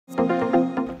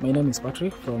My name is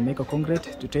Patrick from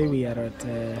Ecoconcrete. Today we are at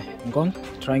Ngong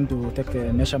trying to take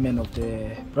the measurement of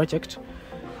the project,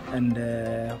 and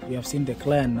we have seen the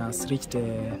client has reached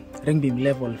the ring beam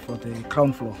level for the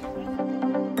ground floor.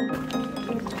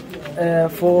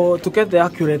 To get the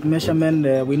accurate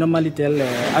measurement, we normally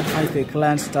advise the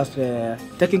clients that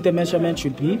taking the measurement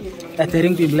should be at the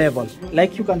ring beam level.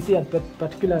 Like you can see at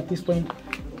this point,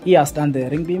 he has done the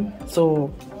ring beam.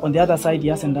 So on the other side, he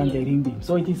hasn't done the ring beam.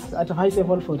 So it is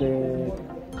advisable for the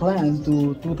client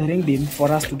to do the ring beam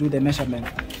for us to do the measurement.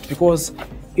 Because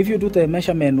if you do the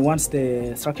measurement once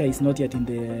the structure is not yet in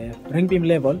the ring beam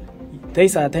level, there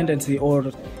is a tendency or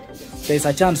there is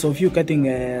a chance of you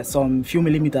getting some few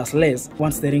millimeters less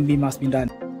once the ring beam has been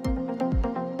done.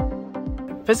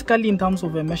 Basically, in terms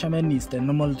of a measurement, is the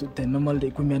normal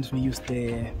equipment we use.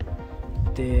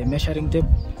 The measuring tape,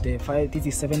 this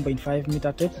is 7.5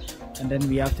 meter tape, and then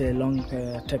we have the long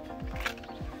tape.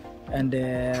 And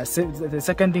the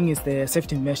second thing is the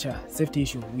safety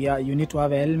issue. You need to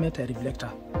have a helmet, a reflector.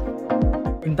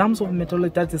 In terms of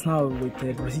methodology, that is now with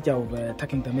the procedure of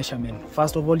taking the measurement.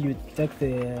 First of all, you take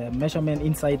the measurement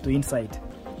inside to inside.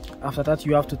 After that,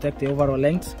 you have to take the overall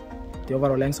length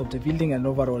of the building and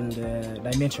overall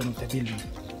dimension of the building,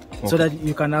 okay, so that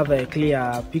you can have a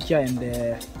clear picture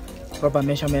and proper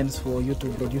measurements for you to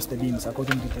produce the beams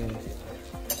according to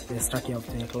the structure of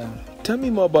the client. Tell me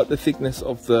more about the thickness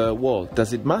of the wall.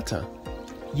 Does it matter?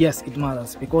 Yes, it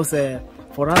matters, because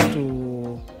for us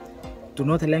to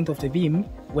know the length of the beam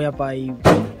whereby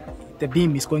the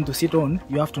beam is going to sit on,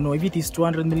 you have to know if it is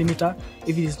 200 millimeter.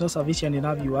 If it is not sufficient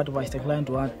enough, you advise the client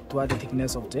to add the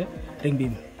thickness of the ring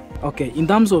beam. Okay, in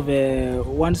terms of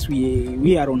once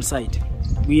we are on site,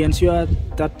 we ensure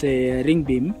that the ring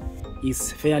beam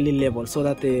is fairly level, so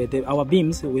that our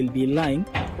beams will be lying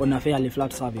on a fairly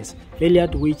flat surface, failure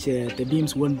to which the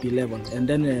beams won't be level, and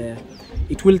then the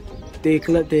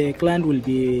client will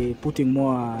be putting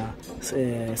more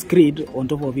screed on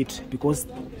top of it, because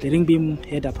the ring beam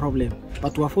had a problem.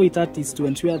 But to avoid that is to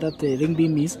ensure that the ring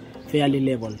beam is fairly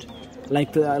leveled.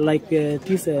 Like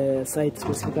this site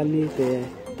specifically, the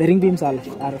ring beams are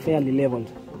fairly leveled.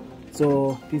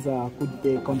 So these are good.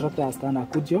 The contractor has done a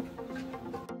good job.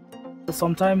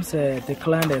 Sometimes the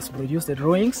client has produced the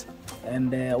drawings,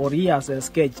 and or he has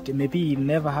sketched. Maybe he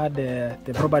never had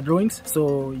the proper drawings,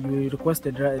 so you request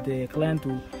the client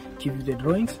to give you the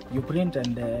drawings, you print,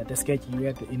 and the sketch you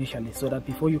had initially, so that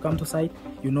before you come to site,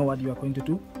 you know what you are going to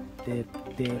do, the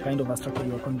kind of a structure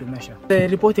you are going to measure. The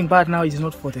reporting part now is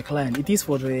not for the client, it is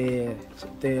for the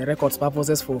records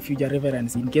purposes, for future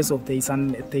reference. In case of there is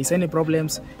any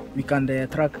problems, we can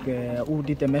track who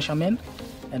did the measurement,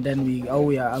 and then are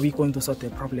we going to sort the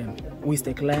problem? Who is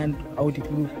the client? How did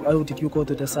you go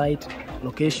to the site?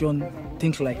 Location,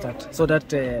 things like that. So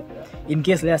that in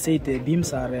case, let's say, the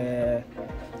beams are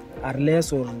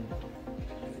less, or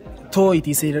though it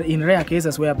is in rare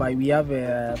cases whereby we have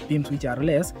beams which are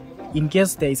less, in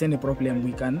case there is any problem,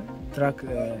 we can track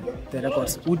the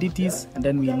records, who did this, and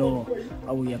then we know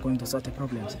how we are going to sort the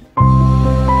problems.